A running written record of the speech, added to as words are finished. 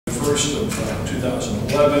1st of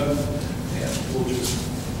 2011, and we'll just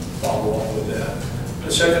follow up with that.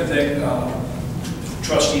 The second thing,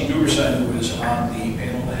 Trustee Duberson, who is on the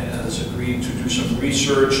panel, has agreed to do some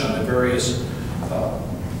research on the various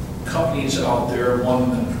companies out there.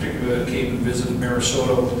 One in particular that came and visited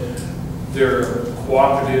Minnesota. They're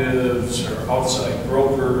cooperatives or outside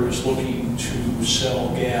brokers looking to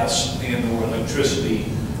sell gas and or electricity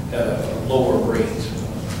at a lower rate.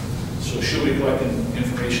 So she'll be collecting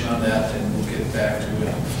information on that, and we'll get back to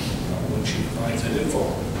it when she provides that info.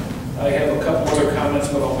 I have a couple other comments,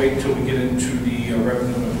 but I'll wait until we get into the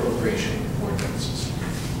revenue and appropriation ordinances.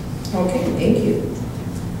 Okay, thank you.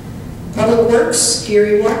 Public Works,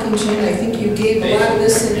 Gary Walkington, I think you gave a lot of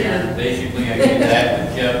this in here. your... Basically, I gave that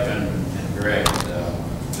to Kip and Greg.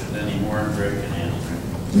 If there's any more, Greg can answer.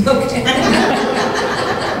 Okay.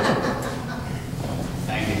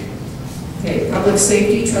 Thank you. Okay, Public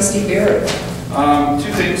Safety, Trustee Barrett.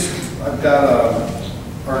 Two things. I've got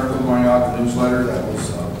an article going out in the newsletter that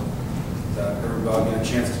was that everybody get a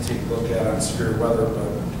chance to take a look at on severe weather, but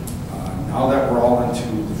now that we're all into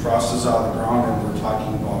the frost is out of the ground and we're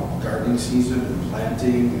talking about gardening season and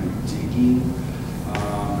planting and digging,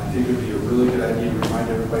 I think it would be a really good idea to remind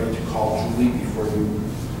everybody to call Julie before you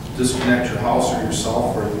disconnect your house or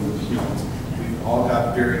yourself, or we've all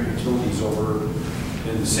got buried utilities over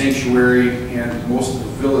in the sanctuary and most of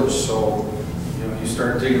the village. So you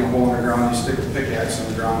start digging a hole in the ground, you stick a pickaxe in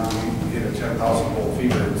the ground, and you hit a 10,000 volt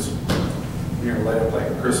fever. It's light up like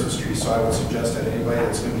a Christmas tree. So I would suggest that anybody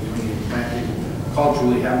that's going to be doing any planting, call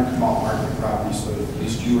Julie, have them come out and mark the property so that at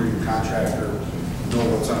least you or your contractor know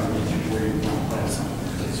what's underneath you, where you want to plant something.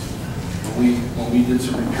 When we did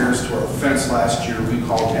some repairs to our fence last year, we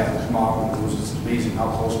called to have them come out, and it was just amazing how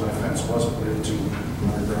close my fence was put into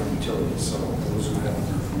underground utilities. So those are my help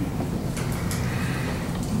there for me.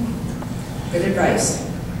 Good advice.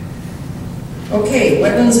 Okay,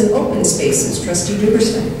 wetlands and open spaces, Trustee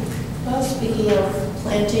Duberson. Well, speaking of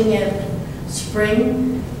planting and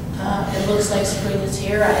spring, it looks like spring is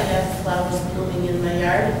here. I have flowers blooming in my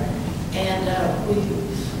yard, and we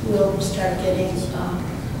will start getting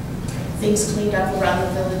things cleaned up around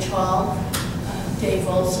the village hall. Dave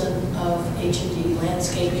Olson of H&D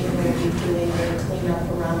Landscaping will be doing their cleanup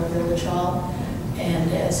around the village hall.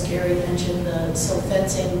 And as Gary mentioned, the silt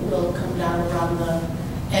fencing will come down around the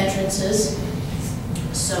entrances.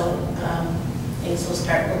 So things will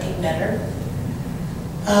start looking better.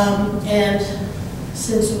 And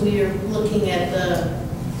since we are looking at the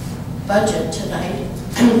budget tonight,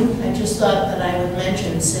 I just thought that I would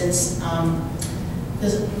mention, since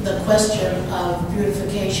the question of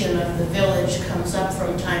beautification of the village comes up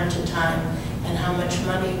from time to time, and how much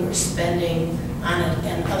money we're spending on it,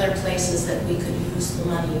 and other places that we could use the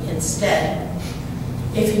money instead.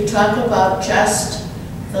 If you talk about just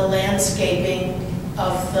the landscaping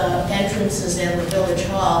of the entrances in the village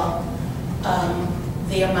hall,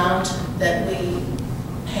 the amount that we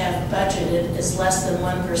have budgeted is less than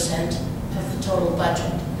 1% of the total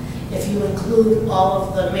budget. If you include all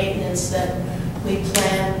of the maintenance that we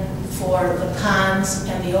plan for the ponds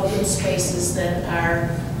and the open spaces that are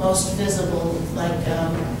most visible, like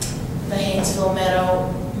the Hainesville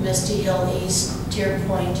Meadow, Misty Hill East, Deer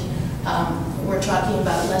Point, we're talking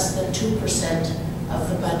about less than 2% of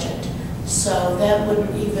the budget. So that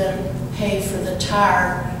wouldn't even pay for the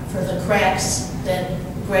tar for the cracks that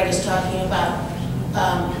Greg is talking about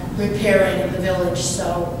repairing in the village.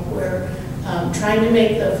 So we're trying to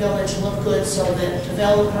make the village look good so that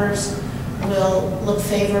developers will look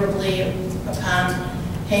favorably upon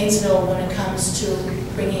Hainesville when it comes to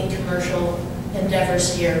bringing commercial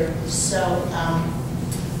endeavors here. So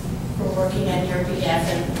we're working on your behalf,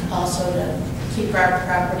 and also to keep our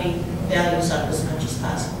property values up as much as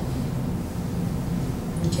possible.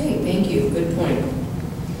 Okay, thank you. Good point.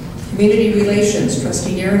 Community Relations,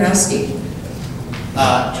 Trustee Darrenowski.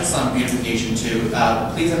 Just on beautification too,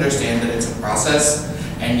 please understand that it's a process,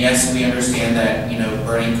 and yes, we understand that,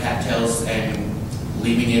 burning cattails and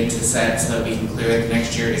leaving it to set so that we can clear it the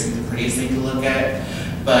next year isn't the prettiest thing to look at,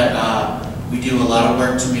 but we do a lot of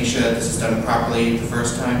work to make sure that this is done properly the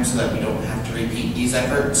first time so that we don't have to repeat these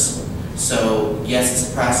efforts. So yes,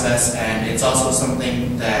 it's a process, and it's also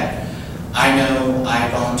something that I know I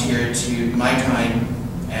volunteered to my time,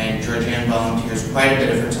 and Georgianne volunteers quite a bit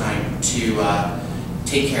of her time to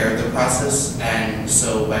take care of the process, and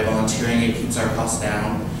so by volunteering it keeps our costs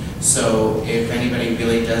down. So if anybody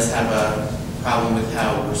really does have a problem with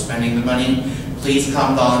how we're spending the money, please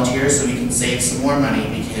come volunteer so we can save some more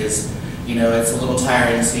money, because it's a little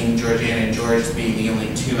tiring seeing Georgianne and George being the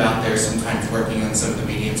only two out there sometimes working on some of the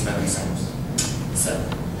mediums by themselves. So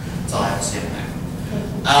that's all I have to say on that.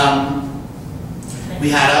 We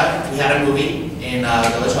had a movie in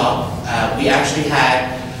Village Hall. We actually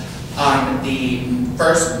had on the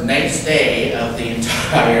first nice day of the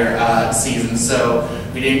entire season, so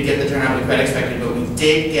we didn't get the turnout we quite expected, but we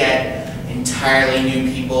did get entirely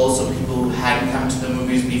new people, so people who hadn't come to the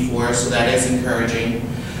movies before, so that is encouraging.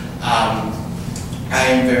 I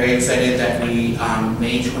am very excited that we,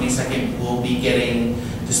 May 22nd, will be getting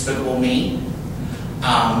Despicable Me.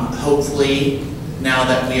 Hopefully, now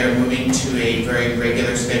that we are moving to a very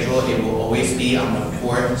regular schedule, it will always be on the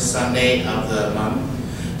 4th Sunday of the month.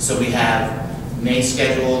 So we have May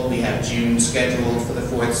scheduled, we have June scheduled for the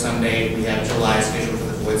 4th Sunday, we have July scheduled for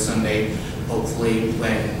the 4th Sunday. Hopefully,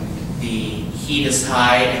 when the heat is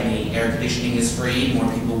high and the air conditioning is free, more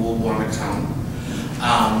people will want to come.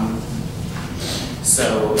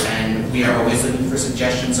 And we are always looking for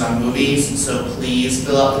suggestions on movies, so please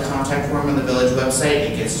fill out the contact form on the village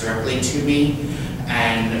website. It gets directly to me,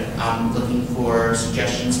 and I'm looking for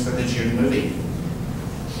suggestions for the June movie.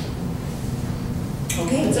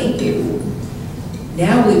 Okay, thank you.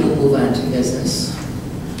 Now we will move on to business.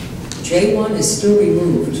 J1 is still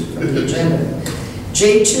removed from the agenda.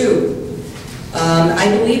 J2, I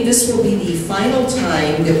believe this will be the final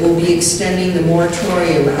time that we'll be extending the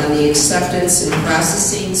moratorium on the acceptance and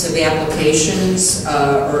processing of applications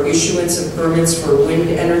or issuance of permits for wind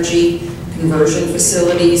energy conversion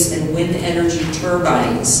facilities and wind energy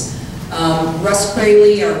turbines. Russ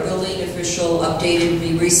Crayley, our building official, updated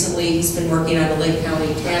me recently. He's been working on the Lake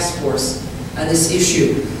County Task Force on this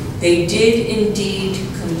issue. They did indeed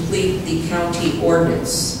complete the county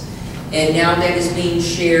ordinance, and now that is being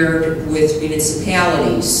shared with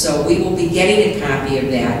municipalities. So we will be getting a copy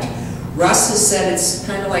of that. Russ has said it's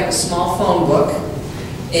kind of like a small phone book,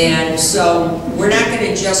 and so we're not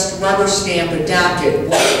going to just rubber stamp adopt it.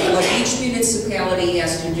 What each municipality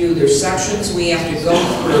has to do, there's sections we have to go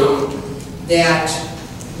through that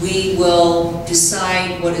we will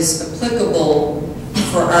decide what is applicable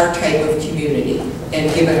for our type of community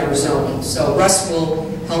and given our zoning. So Russ will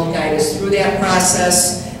help guide us through that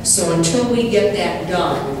process. So until we get that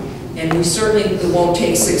done, and we certainly it won't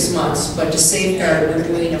take 6 months, but to safeguard, we're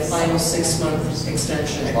doing a final 6-month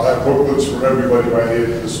extension. I'll have booklets for everybody by the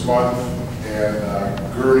end of this month, and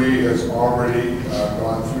Gertie has already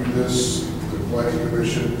gone through this, the planning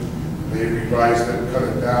commission. They revised it and cut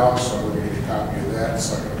it down, so I'm going to get a copy of that,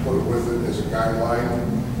 so I'm going to put it with it as a guideline,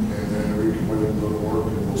 and then we can put it into work,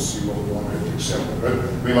 and we'll see what we want to accept. But I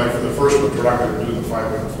mean, like for the first one, we're not going to do the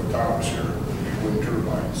 500-foot towers here. Wind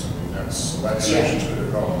turbines. I mean, that section's going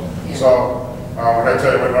to go. Yeah. So, when I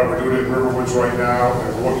tell you right now, we're doing it in Riverwoods right now, and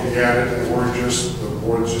we're looking at it, and the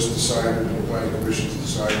board's just decided, and the planning commission's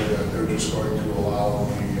decided that they're just going to allow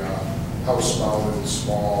the house-mounted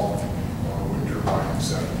small wind turbines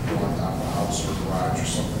that go on top of a house or garage or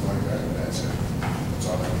something like that, and that's it. That's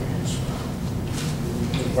all they can use.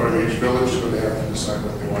 Part of each village is going to have to decide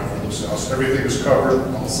what they want for themselves. Everything is covered,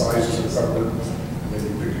 all sizes are covered, and then you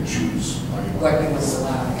pick and choose. What you want to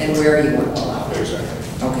allow and where you want to allow. Exactly.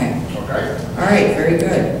 Okay. Okay. All right, very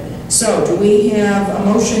good. So do we have a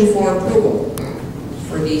motion for approval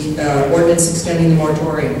for the ordinance extending the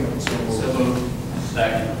moratorium? So moved.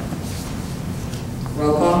 Second.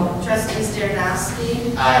 Roll call. Trustee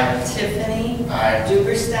Sternowski. Aye. Tiffany. Aye.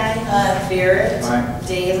 Duberstein. Barrett. Aye.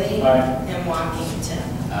 Daly. Aye. And Walkington.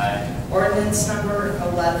 Aye. Ordinance number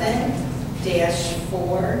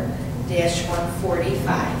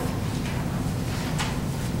 11-4-145.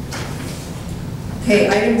 Okay,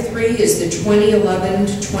 item 3 is the 2011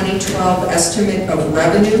 to 2012 estimate of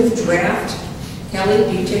revenue draft. Kelly,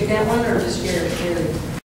 do you take that one or just your?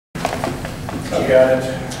 I've got it,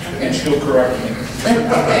 and she'll correct me.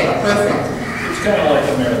 Okay, perfect. It's kind of like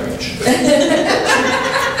a marriage.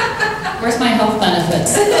 Where's my health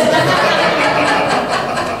benefits?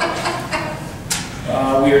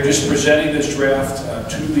 We are just presenting this draft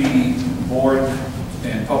to the board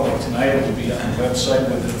and public tonight. It will be on the website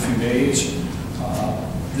within a few days.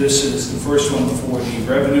 This is the first one for the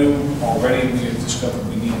revenue. Already we have discovered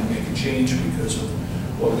we need to make a change because of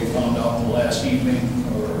what we found out the last evening,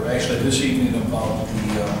 or actually this evening, about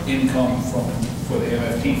the income for the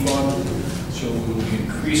MFT fund. So we will be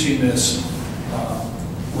increasing this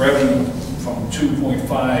revenue from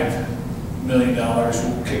 $2.5 million.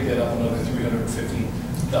 We'll kick that up another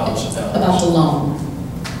 $350,000. About the loan,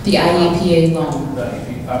 the IEPA loan.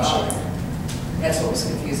 I'm sorry. That's what was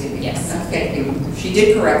confusing me. Yes. Okay, she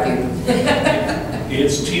did correct you.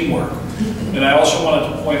 It's teamwork. And I also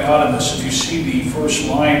wanted to point out in this, if you see the first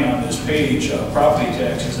line on this page, property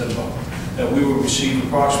taxes that we will receive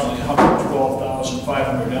approximately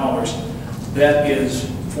 $112,500. That is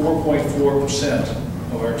 4.4%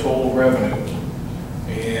 of of our total revenue.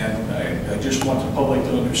 And I just want the public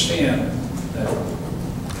to understand that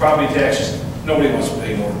property taxes, nobody wants to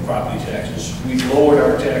pay more property taxes. We've lowered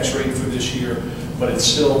our tax rate for this year, but it's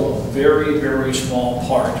still a very, very small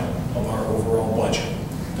part of our overall budget.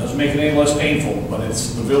 Doesn't make it any less painful, but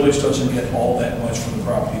the village doesn't get all that much from the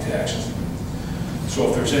property taxes. So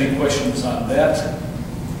if there's any questions on that,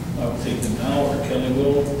 I'll take them now, or Kelly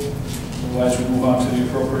will. Otherwise, we move on to the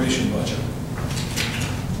appropriation budget.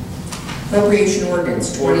 Appropriation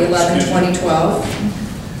ordinance, 2011-2012.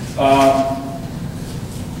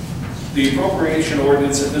 The appropriation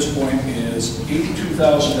ordinance at this point is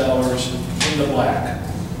 $82,000 in the black.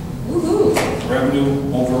 Woo-hoo.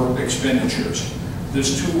 Revenue over expenditures.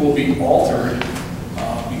 This too will be altered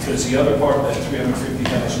because the other part of that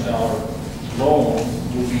 $350,000 loan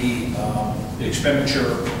will be the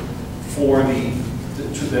expenditure for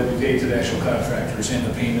that we pay to the actual contractors and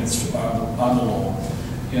the payments on the loan.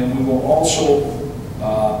 And we will also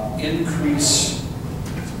increase, I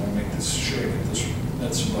want to make this sure I get this,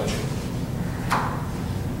 that's the budget.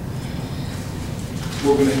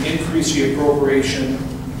 We're going to increase the appropriation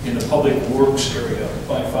in the public works area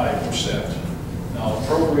by 5%. Now,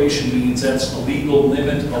 appropriation means that's the legal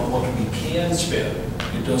limit of what we can spend.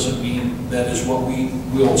 It doesn't mean that is what we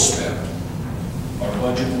will spend. Our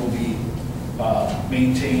budget will be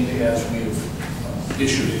maintained as we have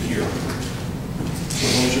issued it here. So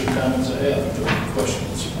those are the comments I have. If there are any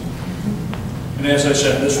questions. And as I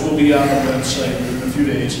said, this will be on the website in a few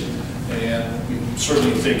days, and we can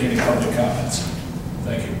certainly take any public comments.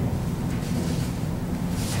 Thank you.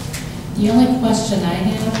 The only question I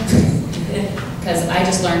have, because I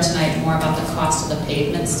just learned tonight more about the cost of the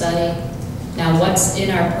pavement study. Now, what's in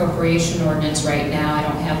our appropriation ordinance right now, I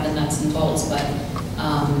don't have the nuts and bolts, but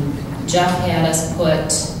Jeff had us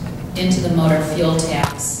put into the motor fuel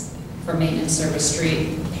tax for maintenance service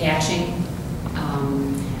street patching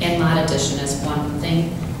and lot addition as one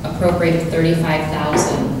thing, appropriated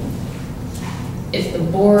 $35,000. If the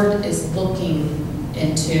board is looking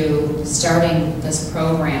into starting this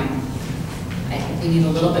program, I think we need a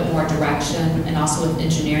little bit more direction, and also with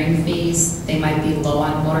engineering fees, they might be low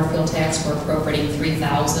on motor fuel tax. We're appropriating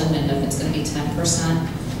 $3,000, and if it's going to be 10%.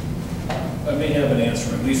 I may have an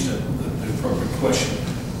answer, at least the appropriate question.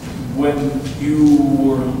 When you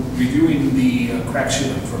were reviewing the crack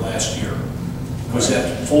ceiling for last year, was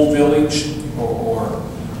that full village, or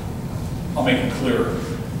I'll make it clearer,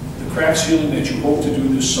 the crack ceiling that you hope to do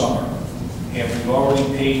this summer, have you already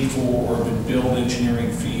paid for or been billed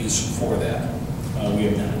engineering fees for that? We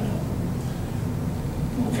have not.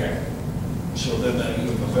 Okay. So then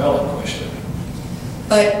you have a valid question.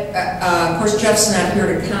 But, of course, Jeff's not here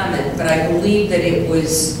to comment, but I believe that it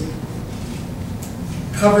was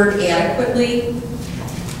covered adequately.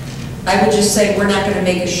 I would just say we're not going to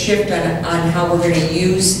make a shift on how we're going to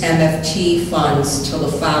use MFT funds till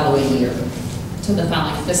the following year. To the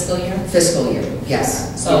following fiscal year? Fiscal year,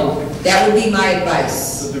 yes. So that would be my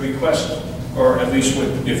advice. The request, or at least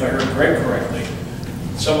if I heard Greg correctly,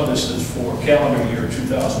 some of this is for calendar year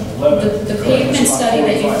 2011. The pavement study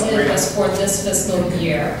that you did was for this fiscal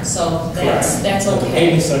year, so that's okay. The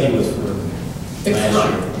pavement study was for last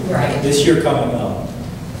year. Right. This year coming up,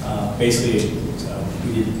 basically,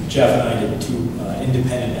 Jeff and I did two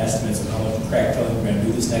independent estimates of how much crack filling we're going to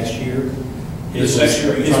do this next year. This next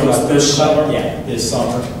year, this summer? Yeah, this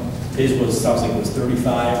summer. His was, sounds like it was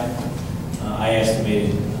 35. I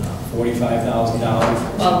estimated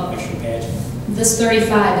 $45,000 Well, extra patching. This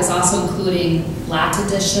 35 is also including lot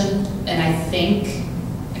addition, and I think,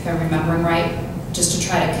 if I'm remembering right, just to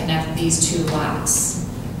try to connect these two lots.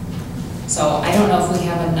 So I don't know if we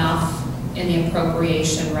have enough in the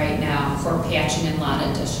appropriation right now for patching and lot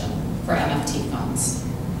addition for MFT funds.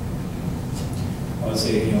 I would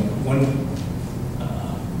say, you know,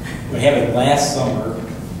 what happened last summer,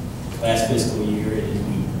 last fiscal year, is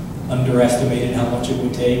we underestimated how much it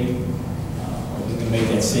would take. We're going to make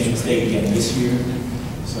that same mistake again this year.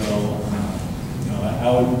 So, you know, I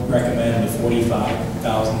would recommend the $45,000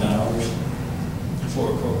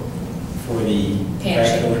 for the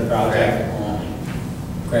crack filling project.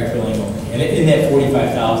 Crack filling only. And in that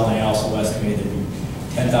 $45,000, I also estimated there'd be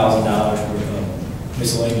 $10,000 worth of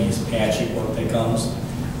miscellaneous patching work that comes.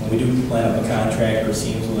 When we do plan up a contractor, it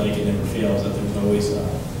seems like it never fails, that there's always a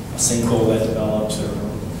sinkhole that develops or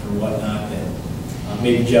whatnot that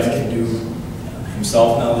maybe Jeff can do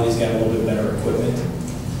himself now that he's got a little bit better equipment.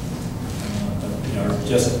 But, you know,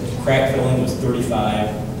 just crack filling was 35.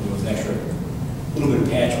 There was an extra little bit of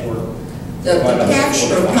patchwork. The patch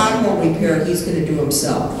or pothole repair, he's going to do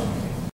himself.